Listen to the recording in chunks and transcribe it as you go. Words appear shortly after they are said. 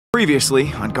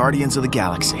Previously on Guardians of the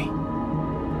Galaxy.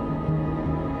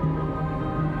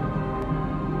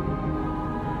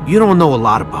 You don't know a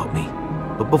lot about me,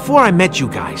 but before I met you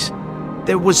guys,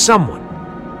 there was someone.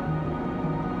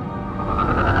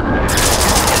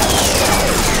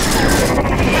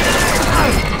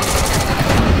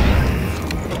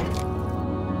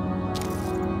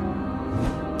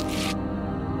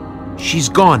 She's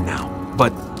gone now,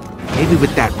 but maybe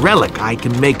with that relic I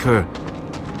can make her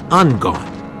ungone.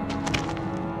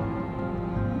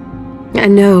 I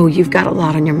know you've got a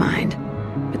lot on your mind,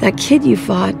 but that kid you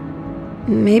fought,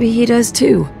 maybe he does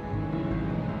too.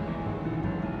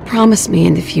 Promise me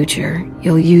in the future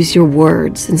you'll use your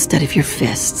words instead of your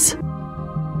fists.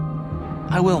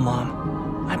 I will,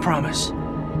 Mom. I promise.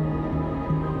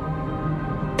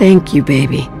 Thank you,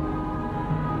 baby.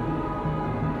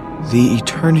 The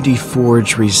Eternity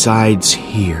Forge resides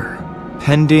here,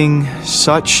 pending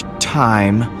such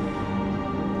time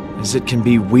as it can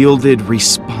be wielded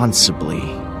responsibly.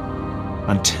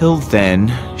 Until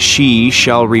then, she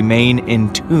shall remain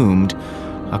entombed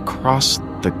across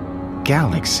the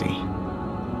galaxy.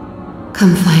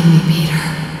 Come find me, Peter.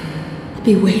 I'll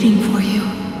be waiting for you.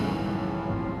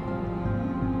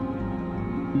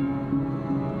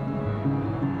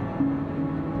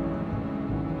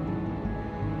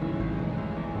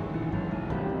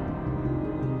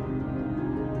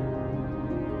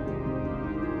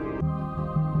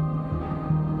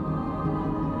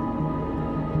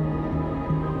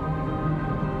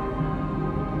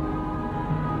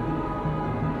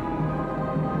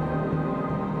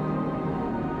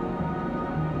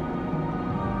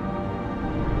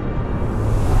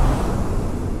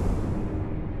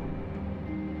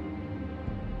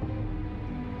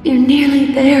 You're nearly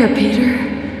there, Peter.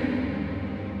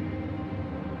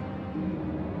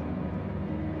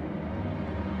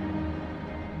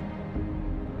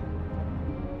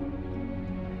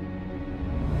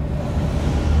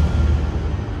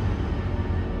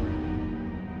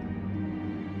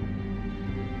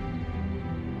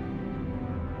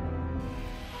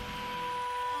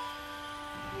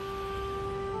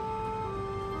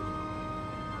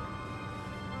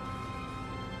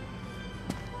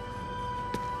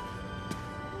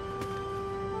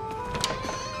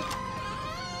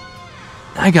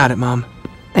 I got it, Mom.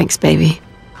 Thanks, baby.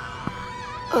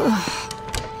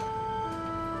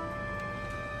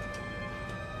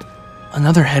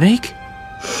 Another headache?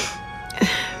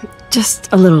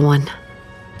 Just a little one.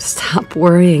 Stop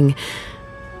worrying.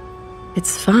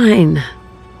 It's fine.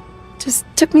 Just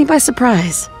took me by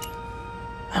surprise.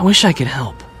 I wish I could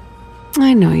help.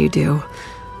 I know you do.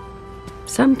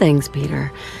 Some things,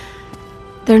 Peter,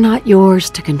 they're not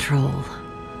yours to control.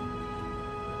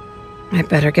 I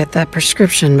better get that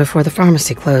prescription before the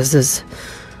pharmacy closes.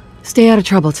 Stay out of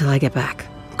trouble till I get back,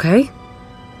 okay?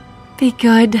 Be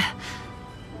good.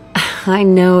 I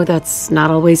know that's not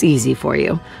always easy for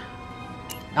you.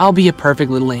 I'll be a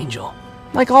perfect little angel.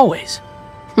 Like always.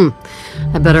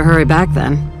 I better hurry back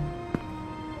then.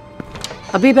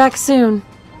 I'll be back soon.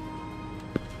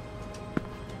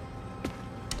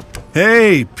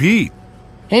 Hey, Pete.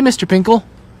 Hey, Mr. Pinkle.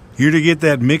 Here to get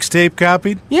that mixtape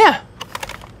copied? Yeah.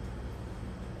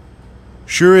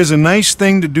 Sure is a nice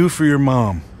thing to do for your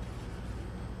mom.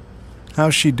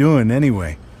 How's she doing,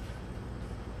 anyway?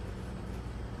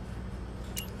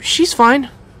 She's fine.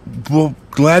 Well,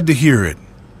 glad to hear it.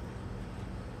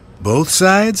 Both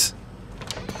sides?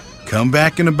 Come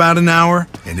back in about an hour,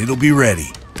 and it'll be ready.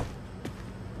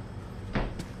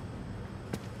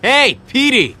 Hey,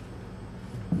 Petey!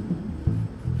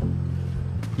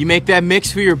 You make that mix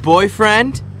for your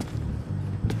boyfriend?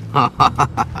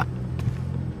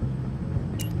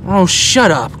 Oh,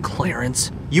 shut up,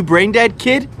 Clarence. You brain dead,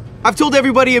 kid? I've told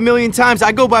everybody 1,000,000 times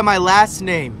I go by my last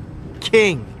name,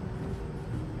 King.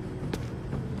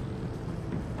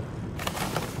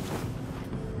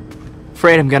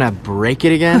 Afraid I'm gonna break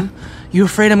it again? You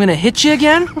afraid I'm gonna hit you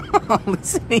again?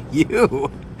 Listen to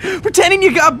you. Pretending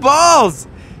you got balls!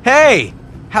 Hey,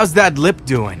 how's that lip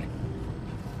doing?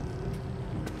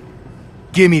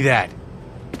 Give me that.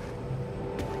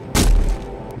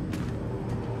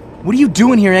 What are you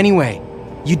doing here anyway?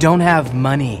 You don't have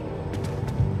money.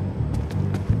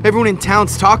 Everyone in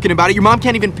town's talking about it. Your mom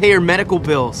can't even pay her medical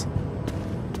bills.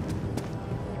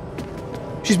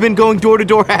 She's been going door to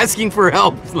door asking for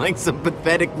help like some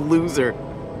pathetic loser.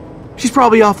 She's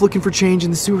probably off looking for change in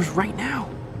the sewers right now.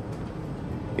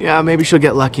 Yeah, maybe she'll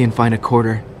get lucky and find a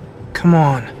quarter. Come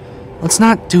on. Let's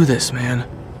not do this, man.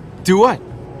 Do what?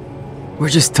 We're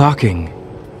just talking.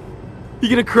 You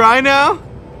gonna cry now?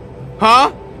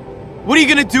 Huh? What are you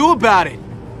gonna do about it?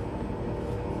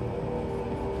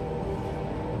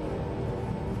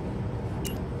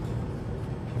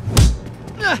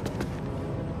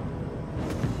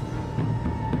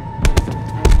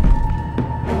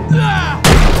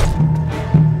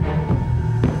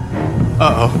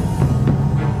 Uh-oh.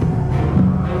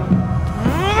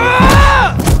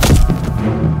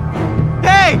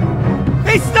 Hey!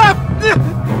 Hey, stop!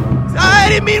 I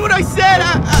didn't mean what I said!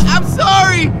 I'm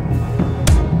sorry!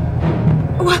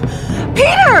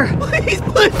 Peter! Please,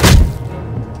 please!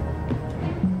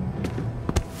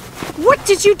 What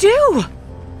did you do?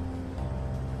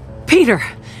 Peter!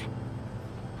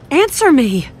 Answer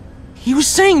me! He was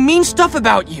saying mean stuff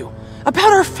about you.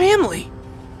 About our family.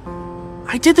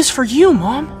 I did this for you,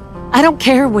 Mom. I don't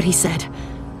care what he said.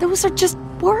 Those are just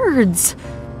words.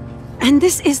 And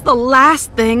this is the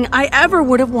last thing I ever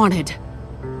would have wanted.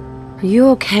 Are you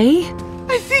okay?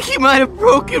 I think he might have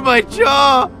broken my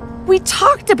jaw. We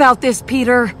talked about this,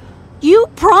 Peter. You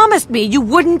promised me you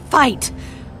wouldn't fight.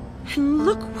 And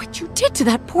look what you did to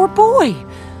that poor boy.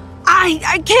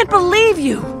 I can't believe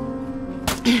you.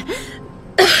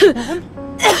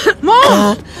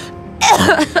 Mom!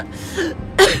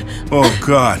 Oh,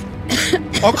 God.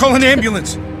 I'll call an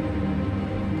ambulance.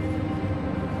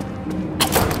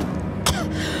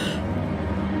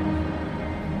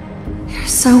 You're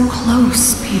so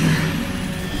close, Peter.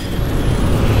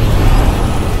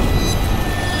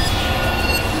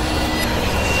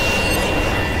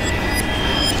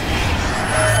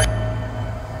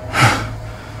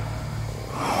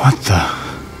 What the?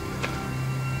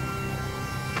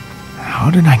 How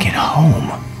did I get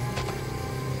home?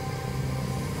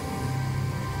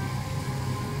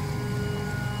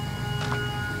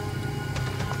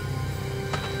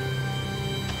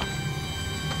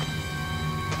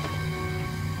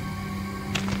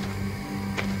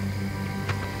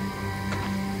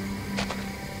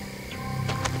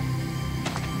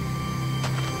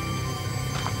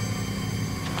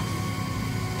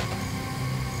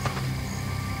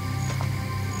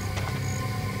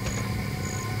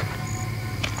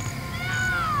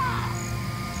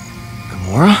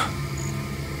 Gamora?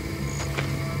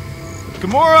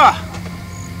 Gamora!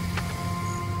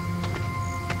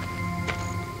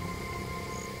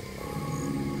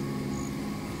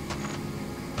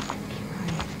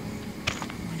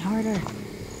 Harder.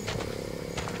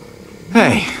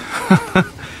 Hey.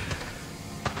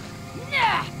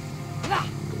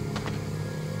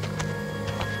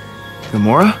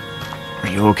 Gamora? Are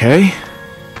you okay?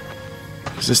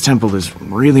 'Cause this temple is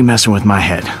really messing with my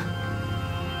head.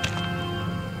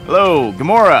 Hello,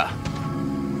 Gamora!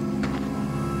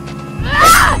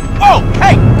 Whoa!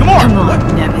 Hey, Gamora! Come on,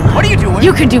 Nebula. What are you doing?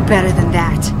 You can do better than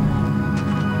that.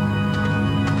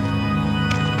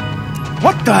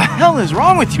 What the hell is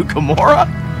wrong with you, Gamora?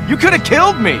 You could have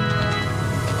killed me!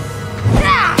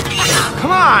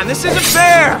 Come on, this isn't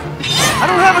fair! I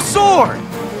don't have a sword!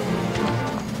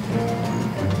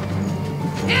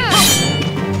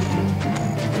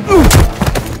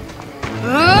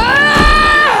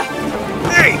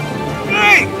 Hey!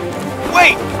 Hey!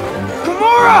 Wait!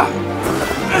 Gamora!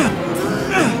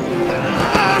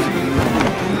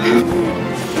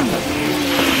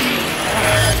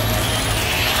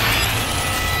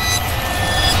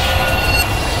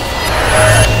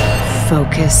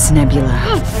 Focus, Nebula.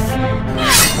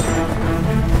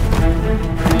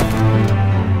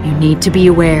 You need to be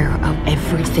aware of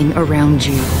everything around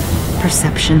you.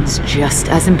 Perception's just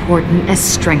as important as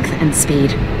strength and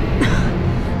speed.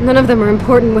 None of them are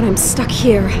important when I'm stuck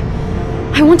here.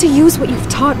 I want to use what you've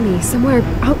taught me somewhere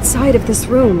outside of this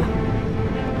room.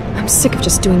 I'm sick of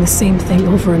just doing the same thing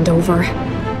over and over.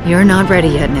 You're not ready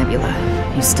yet, Nebula.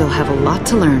 You still have a lot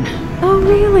to learn. Oh,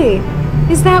 really?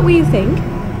 Is that what you think?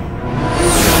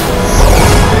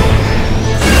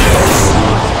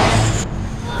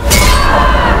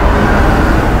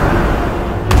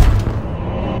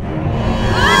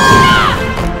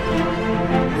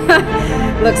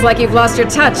 Looks like you've lost your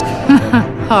touch.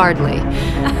 Hardly.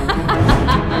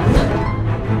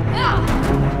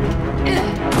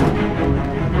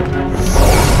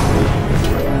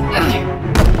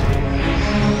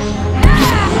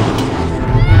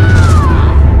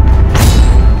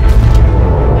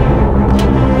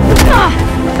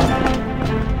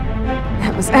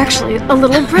 That was actually a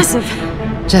little impressive.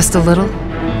 Just a little?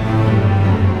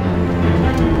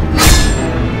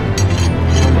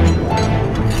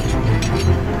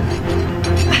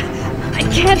 I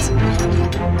can't!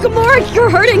 Gamora, you're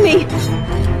hurting me!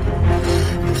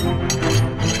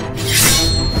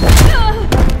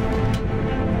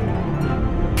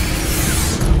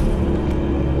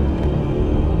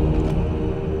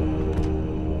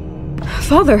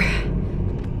 Father.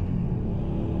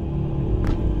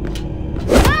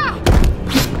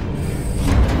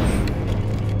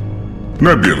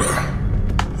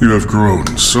 Nebula, you have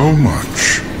grown so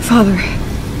much. Father.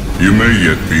 You may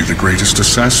yet be the greatest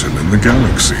assassin in the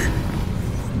galaxy.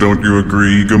 Don't you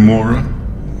agree, Gamora?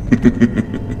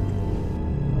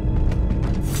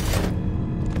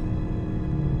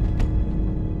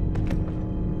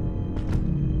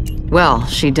 Well,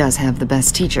 she does have the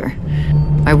best teacher.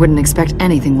 I wouldn't expect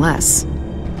anything less.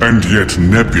 And yet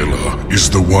Nebula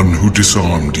is the one who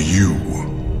disarmed you.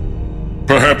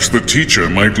 Perhaps the teacher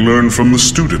might learn from the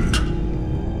student.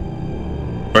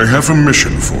 I have a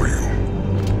mission for you.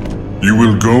 You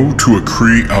will go to a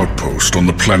Kree outpost on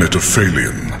the planet of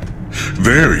Phalion.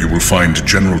 There you will find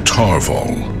General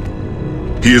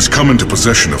Tarval. He has come into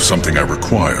possession of something I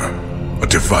require, a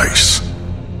device.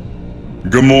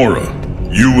 Gamora,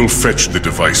 you will fetch the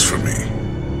device for me.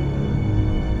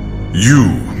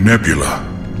 You, Nebula,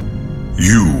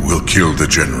 you will kill the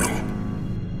General.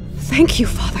 Thank you,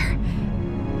 Father.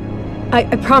 I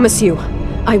promise you,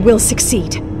 I will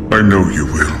succeed. I know you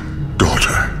will,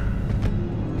 daughter.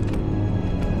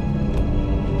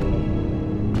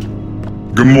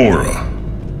 Gamora,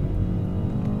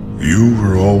 you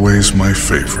were always my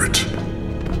favorite,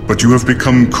 but you have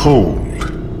become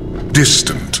cold,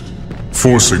 distant,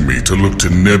 forcing me to look to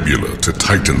Nebula to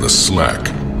tighten the slack,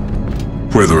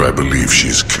 whether I believe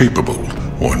she's capable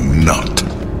or not.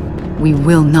 We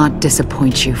will not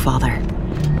disappoint you, Father.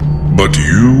 But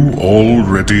you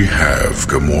already have,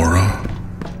 Gamora.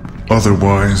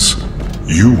 Otherwise,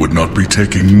 you would not be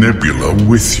taking Nebula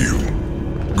with you.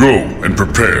 Go and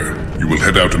prepare. You will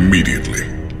head out immediately.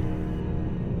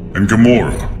 And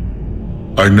Gamora,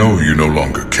 I know you no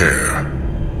longer care,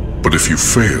 but if you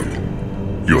fail,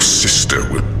 your sister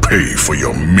will pay for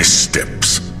your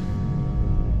missteps.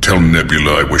 Tell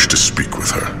Nebula I wish to speak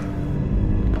with her.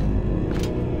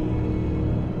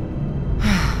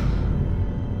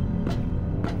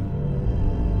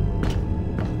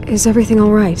 Is everything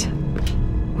all right?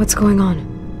 What's going on?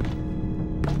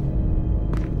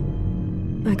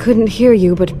 I couldn't hear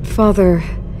you, but Father...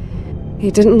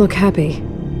 he didn't look happy.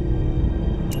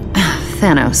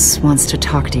 Thanos wants to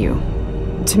talk to you.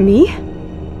 To me?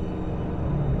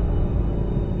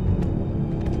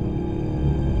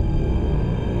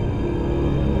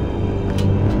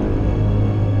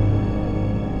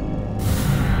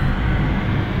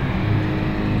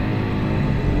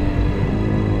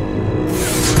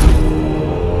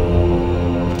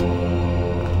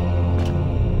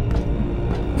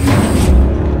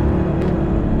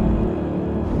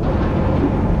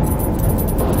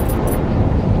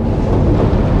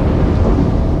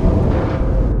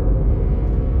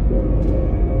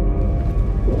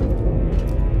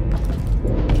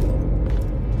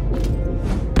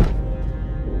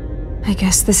 I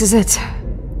guess this is it.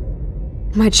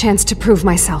 My chance to prove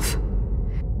myself.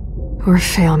 Or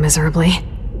fail miserably.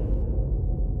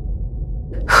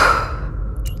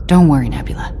 Don't worry,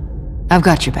 Nebula. I've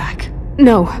got your back.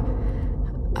 No.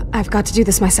 I've got to do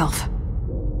this myself.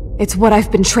 It's what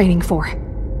I've been training for.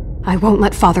 I won't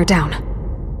let Father down.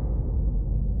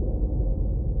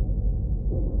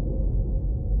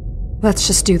 Let's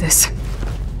just do this.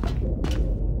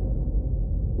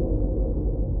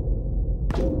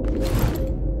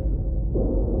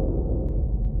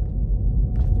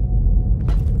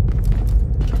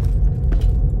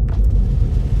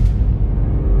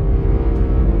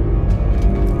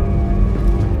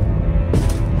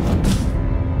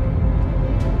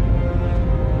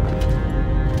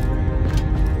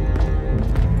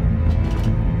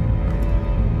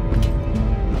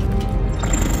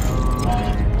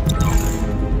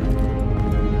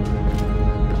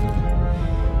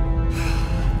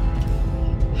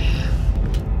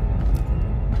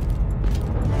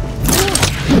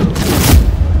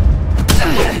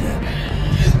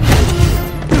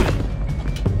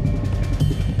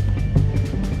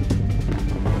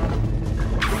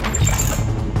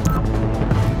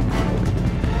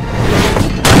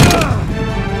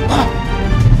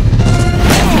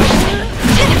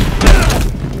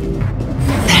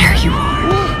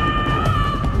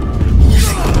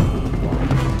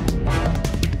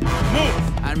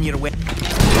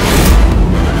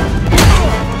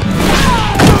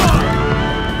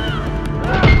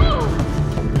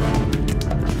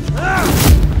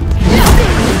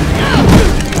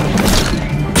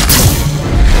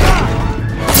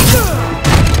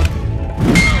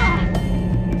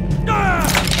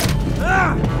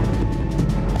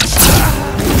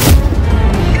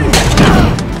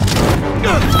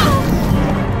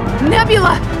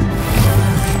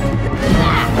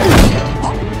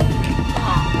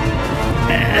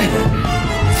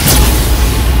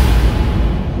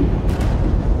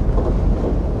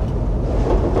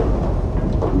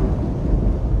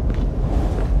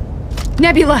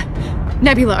 Nebula!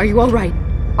 Nebula, are you alright?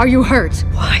 Are you hurt?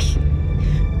 Why?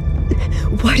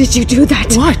 Why did you do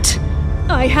that? What?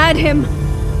 I had him.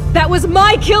 That was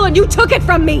my kill and you took it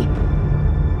from me.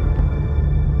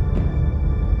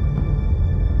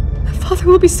 Father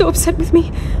will be so upset with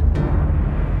me.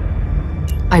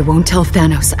 I won't tell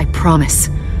Thanos, I promise.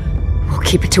 We'll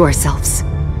keep it to ourselves.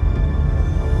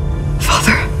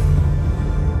 Father.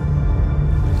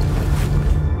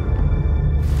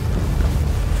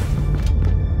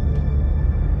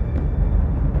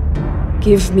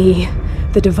 Give me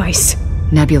the device.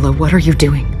 Nebula, what are you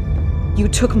doing? You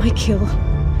took my kill.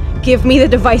 Give me the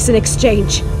device in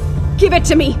exchange. Give it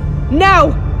to me,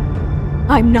 now!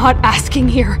 I'm not asking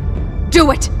here.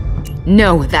 Do it!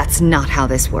 No, that's not how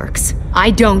this works.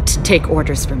 I don't take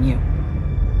orders from you.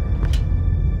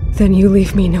 Then you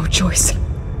leave me no choice.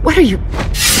 What are you...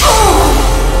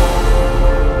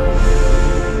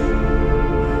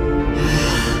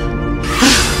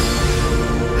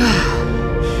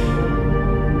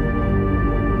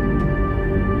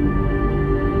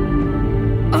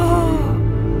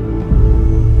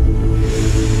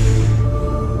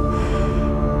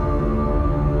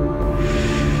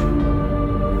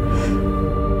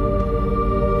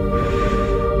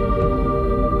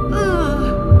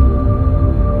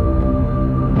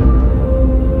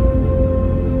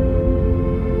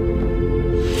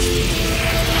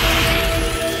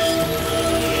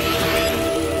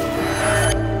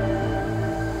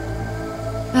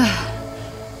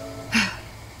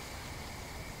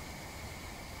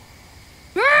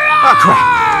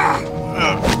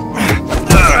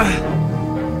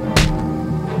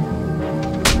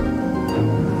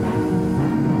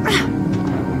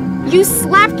 You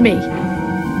slapped me!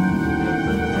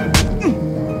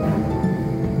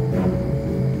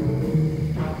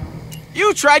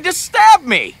 You tried to stab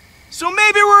me! So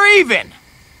maybe we're even!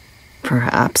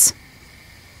 Perhaps.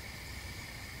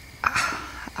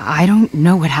 I don't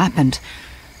know what happened.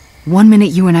 One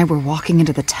minute you and I were walking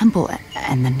into the temple,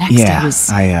 and the next I was...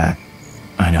 I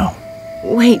know.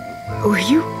 Wait, were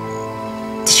you...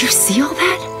 Did you see all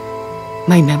that?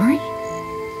 My memory?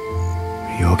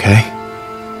 Are you okay?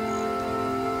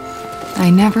 I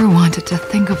never wanted to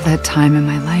think of that time in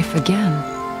my life again.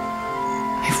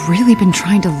 I've really been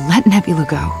trying to let Nebula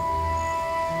go.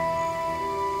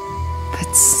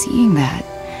 But seeing that...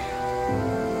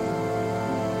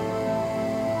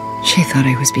 She thought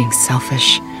I was being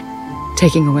selfish,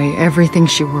 taking away everything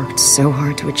she worked so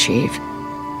hard to achieve.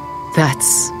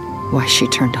 That's why she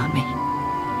turned on me.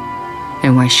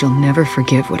 And why she'll never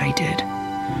forgive what I did.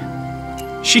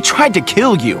 She tried to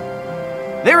kill you.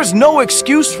 There is no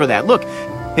excuse for that. Look,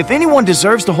 if anyone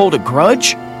deserves to hold a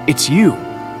grudge, it's you.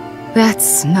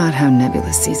 That's not how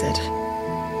Nebula sees it.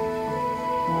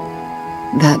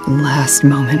 That last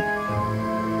moment,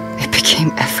 it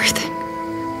became everything.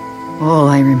 All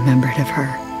I remembered of her.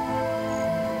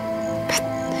 But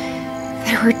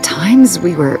there were times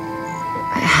we were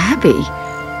happy.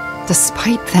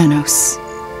 Despite Thanos,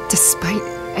 despite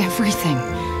everything,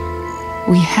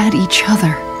 we had each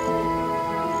other.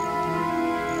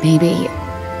 Maybe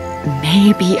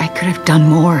I could have done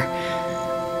more.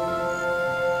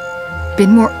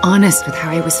 Been more honest with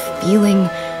how I was feeling.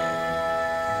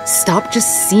 Stop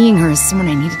just seeing her as someone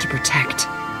I needed to protect.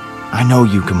 I know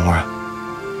you, Gamora.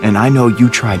 And I know you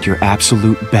tried your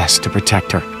absolute best to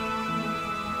protect her.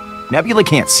 Nebula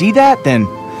can't see that, then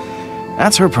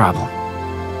that's her problem.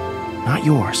 Not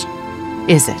yours.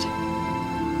 Is it?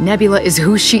 Nebula is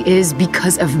who she is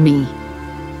because of me.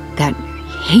 That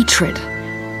hatred,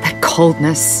 that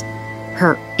coldness,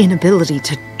 her inability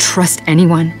to trust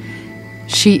anyone.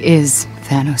 She is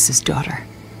Thanos' daughter.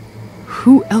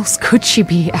 Who else could she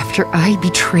be after I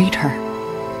betrayed her?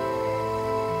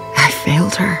 I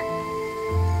failed her.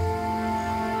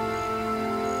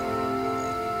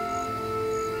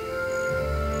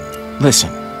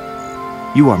 Listen,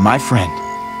 you are my friend.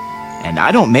 And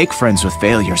I don't make friends with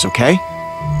failures, okay?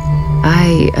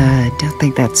 I don't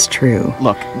think that's true.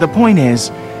 Look, the point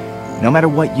is, no matter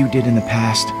what you did in the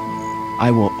past, I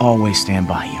will always stand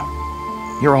by you.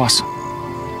 You're awesome.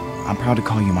 I'm proud to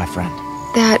call you my friend.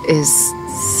 That is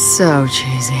so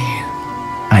cheesy.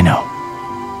 I know,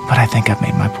 but I think I've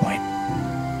made my point.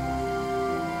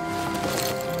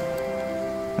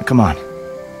 Now, come on.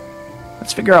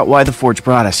 Let's figure out why the Forge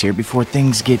brought us here before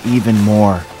things get even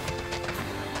more...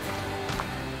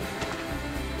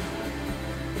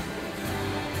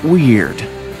 weird.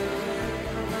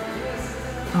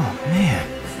 Oh, man.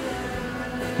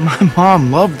 My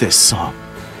mom loved this song.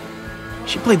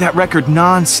 She played that record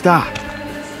non-stop.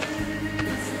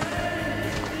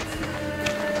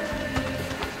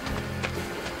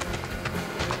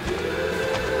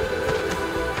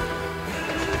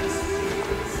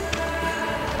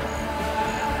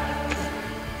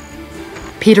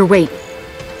 Peter, wait.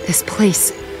 This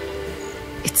place...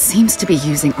 it seems to be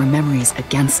using our memories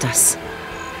against us.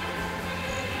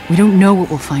 We don't know what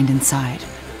we'll find inside,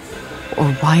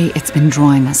 or why it's been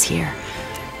drawing us here.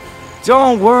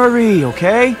 Don't worry,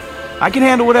 okay? I can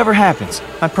handle whatever happens,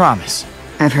 I promise.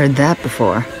 I've heard that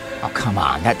before. Oh, come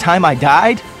on, that time I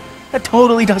died? That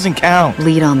totally doesn't count.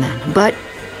 Lead on then, but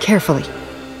carefully.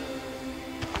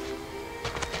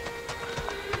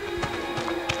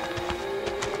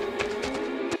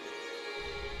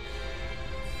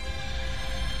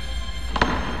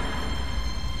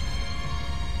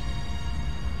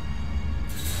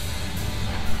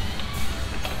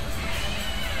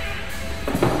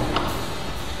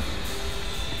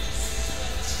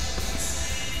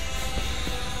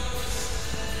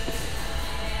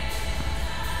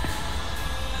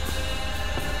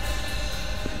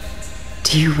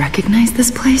 Do you recognize this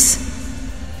place?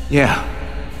 Yeah.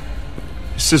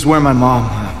 This is where my mom...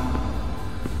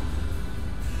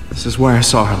 this is where I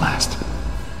saw her last.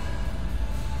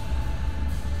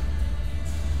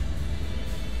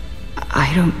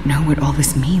 I don't know what all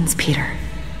this means, Peter.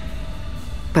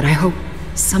 But I hope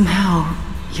somehow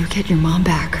you get your mom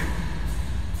back.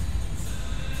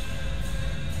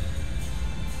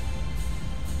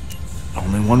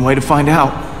 Only one way to find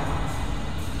out.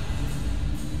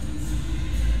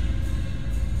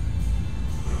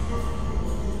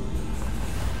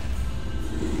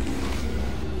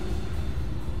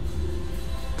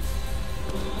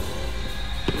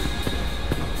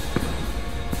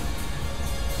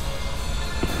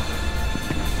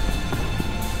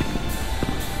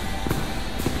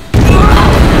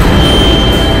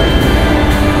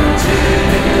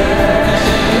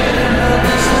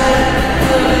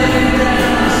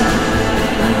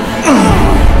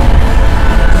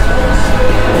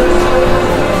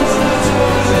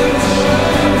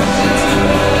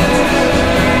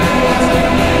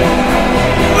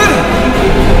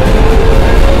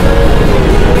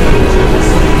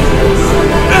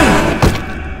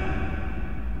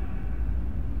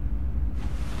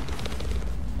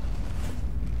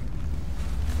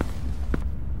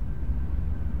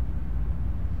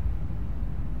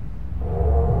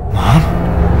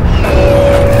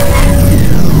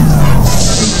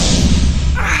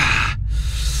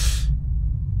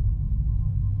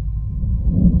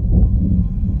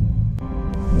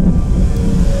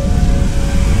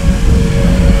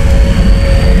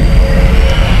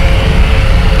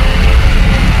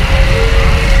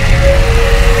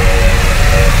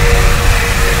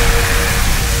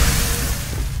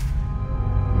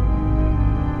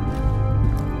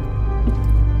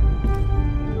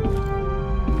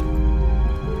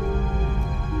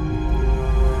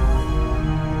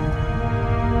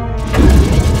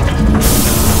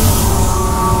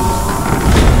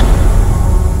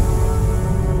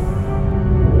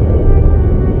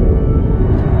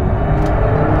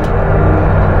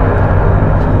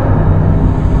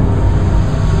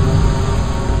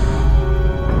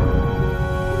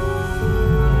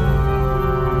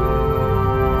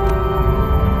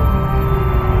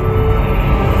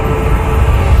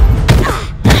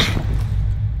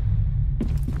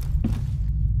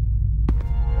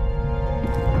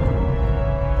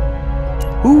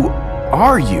 Who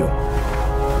are you?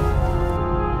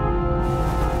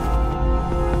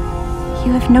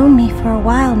 You have known me for a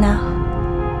while now.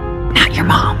 Not your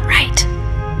mom, right?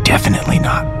 Definitely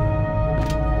not.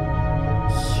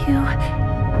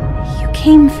 You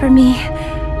came for me.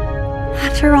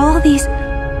 After all these...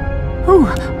 Ooh,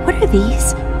 what are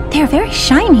these? They're very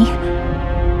shiny.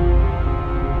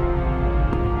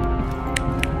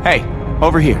 Hey,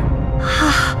 over here.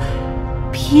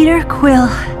 Peter Quill.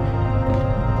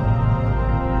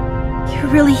 You're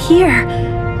really here.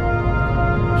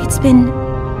 It's been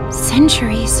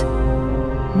centuries.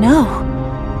 No,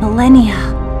 millennia.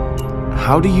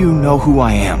 How do you know who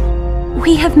I am?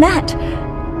 We have met.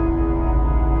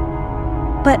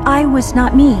 But I was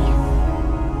not me.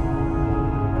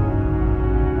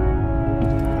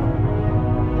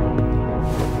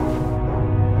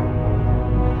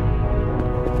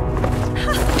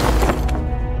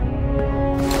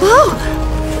 Oh!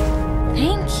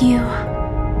 Thank you.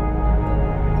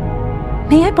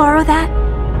 May I borrow that?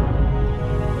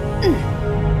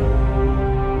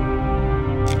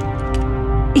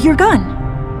 Your gun.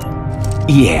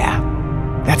 Yeah,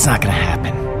 that's not gonna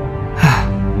happen.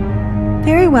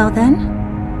 Very well, then.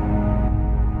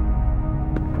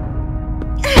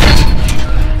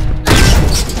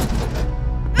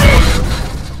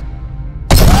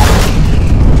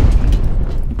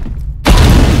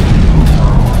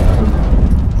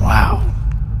 Wow.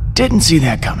 Didn't see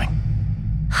that coming.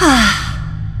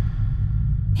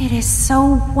 It It is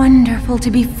so wonderful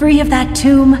to be free of that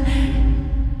tomb.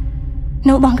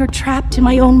 No longer trapped in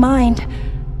my own mind.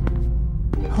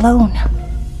 Alone.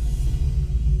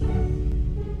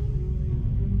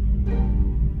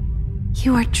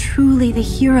 You are truly the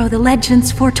hero the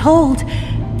legends foretold.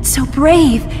 So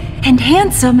brave and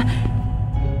handsome.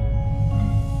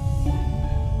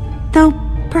 Though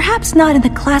perhaps not in the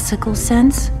classical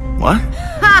sense. What?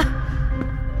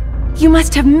 Ha! You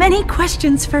must have many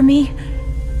questions for me.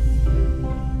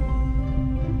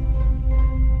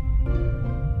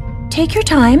 Take your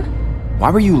time.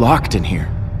 Why were you locked in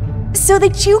here? So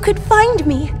that you could find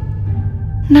me.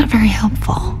 Not very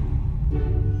helpful.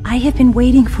 I have been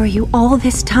waiting for you all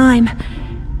this time.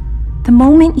 The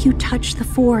moment you touched the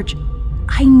forge,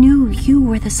 I knew you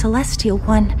were the Celestial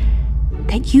One,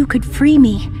 that you could free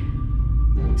me.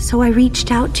 So I reached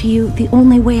out to you the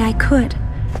only way I could.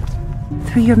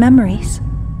 Through your memories.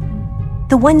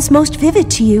 The ones most vivid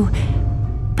to you.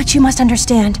 But you must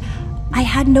understand, I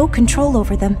had no control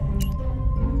over them.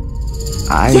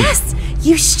 Yes!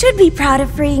 You should be proud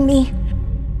of freeing me.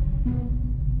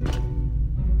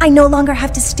 I no longer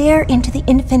have to stare into the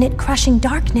infinite crushing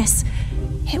darkness.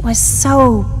 It was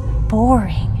so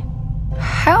boring.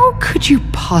 How could you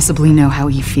possibly know how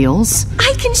he feels?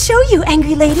 I can show you,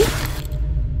 angry lady.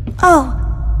 Oh,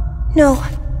 no.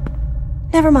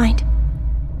 Never mind.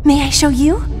 May I show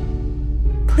you?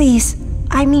 Please,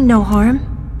 I mean no harm.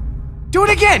 Do it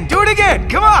again! Do it again!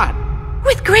 Come on!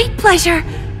 With great pleasure.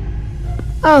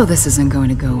 Oh, this isn't going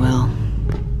to go well.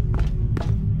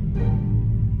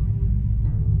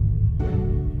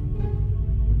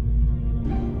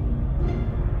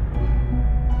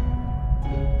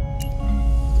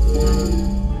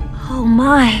 Oh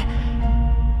my.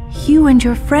 You and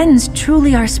your friends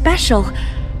truly are special.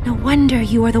 No wonder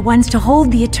you are the ones to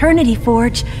hold the Eternity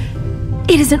Forge.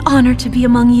 It is an honor to be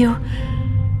among you.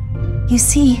 You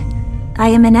see, I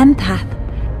am an empath.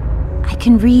 I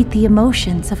can read the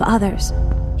emotions of others.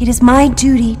 It is my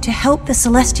duty to help the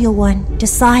Celestial One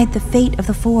decide the fate of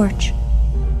the Forge.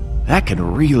 That could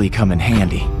really come in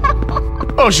handy.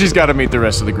 Oh, she's got to meet the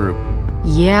rest of the group.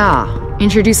 Yeah,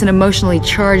 introduce an emotionally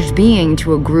charged being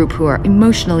to a group who are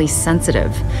emotionally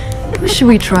sensitive. Who should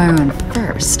we try on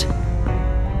first?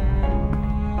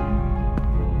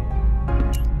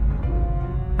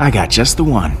 I got just the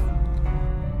one.